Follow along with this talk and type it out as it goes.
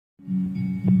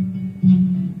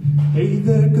Hey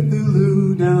there,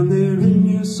 Cthulhu, down there in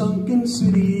your sunken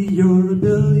city. You're a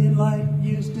billion light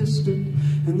years distant,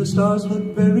 and the stars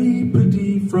look very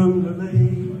pretty from LA.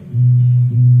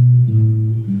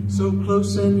 So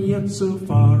close and yet so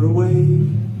far away.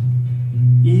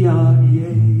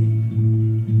 E-I-E-A.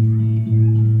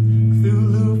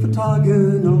 Cthulhu for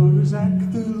Targan, or is that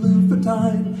Cthulhu for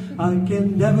time? I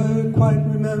can never quite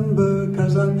remember,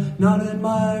 'cause I'm not in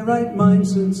my right mind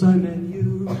since I met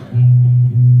you.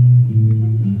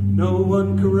 No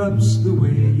one corrupts the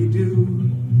way you do.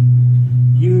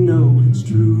 You know it's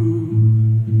true.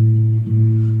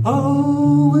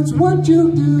 Oh, it's what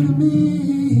you'll do to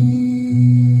me,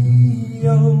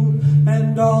 oh,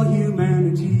 and all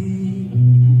humanity.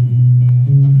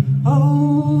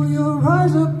 Oh, you'll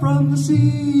rise up from the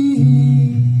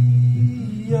sea,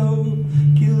 oh,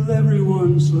 kill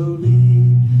everyone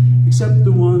slowly, except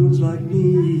the ones like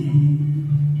me.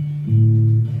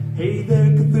 Hey there,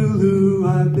 Cthulhu,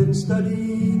 I've been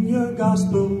studying your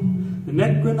gospel, the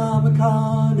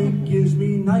Necronomicon. It gives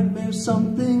me nightmares,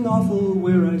 something awful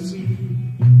where I see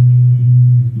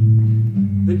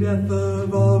the death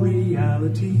of all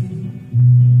reality.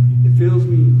 It fills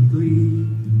me with glee.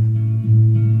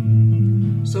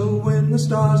 So when the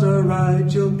stars are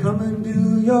right, you'll come and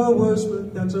do your worst,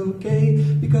 but that's okay,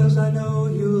 because I know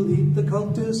you'll eat the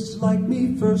cultists like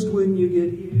me first when you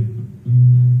get here.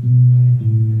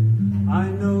 I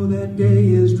know that day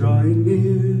is drawing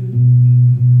near.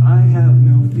 I have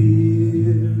no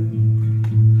fear.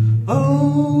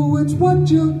 Oh, it's what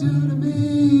you'll do to me,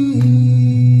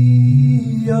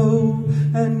 oh,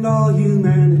 and all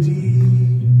humanity.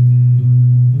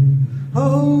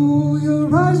 Oh, you'll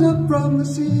rise up from the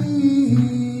sea,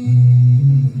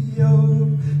 oh,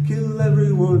 kill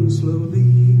everyone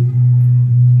slowly.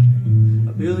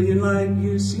 A billion light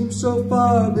years seem so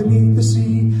far beneath the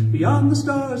sea. Beyond the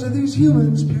stars are these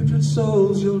humans, putrid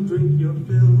souls, you'll drink your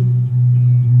fill.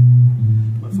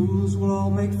 My fools will all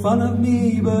make fun of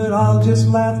me, but I'll just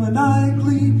laugh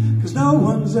maniacally, 'cause no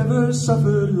one's ever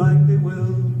suffered like they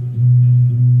will.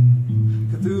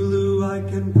 Cthulhu, I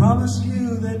can promise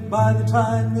you that by the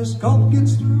time this cult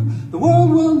gets through, the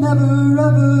world will never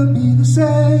ever be the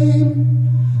same.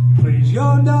 Praise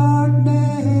your dark name.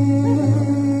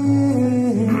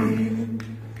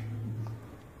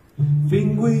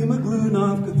 Fingui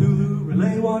Maglunoff, Cthulhu,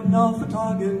 relay Wardnoff for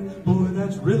Targan. Boy,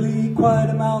 that's really quite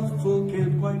a mouthful,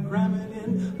 can't quite cram it in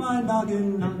my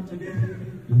noggin, not today.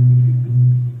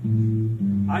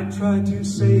 I try to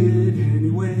say it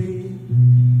anyway.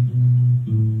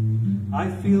 I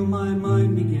feel my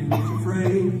mind begin to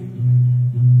fray.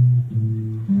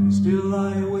 Still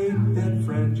I await that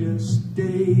fragile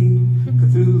day,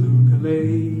 Cthulhu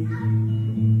Calais.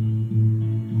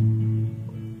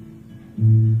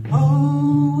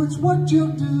 Oh, it's what you'll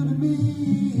do to me,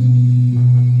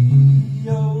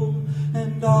 oh,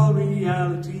 and all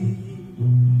reality.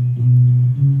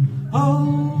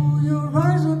 Oh, you'll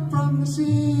rise up from the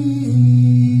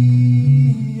sea,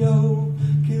 oh,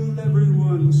 kill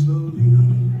everyone slowly,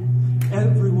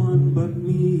 everyone but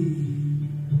me.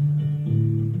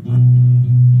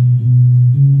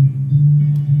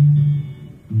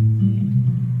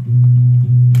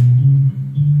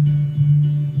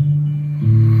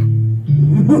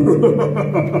 Ha ha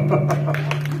ha ha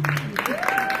ha!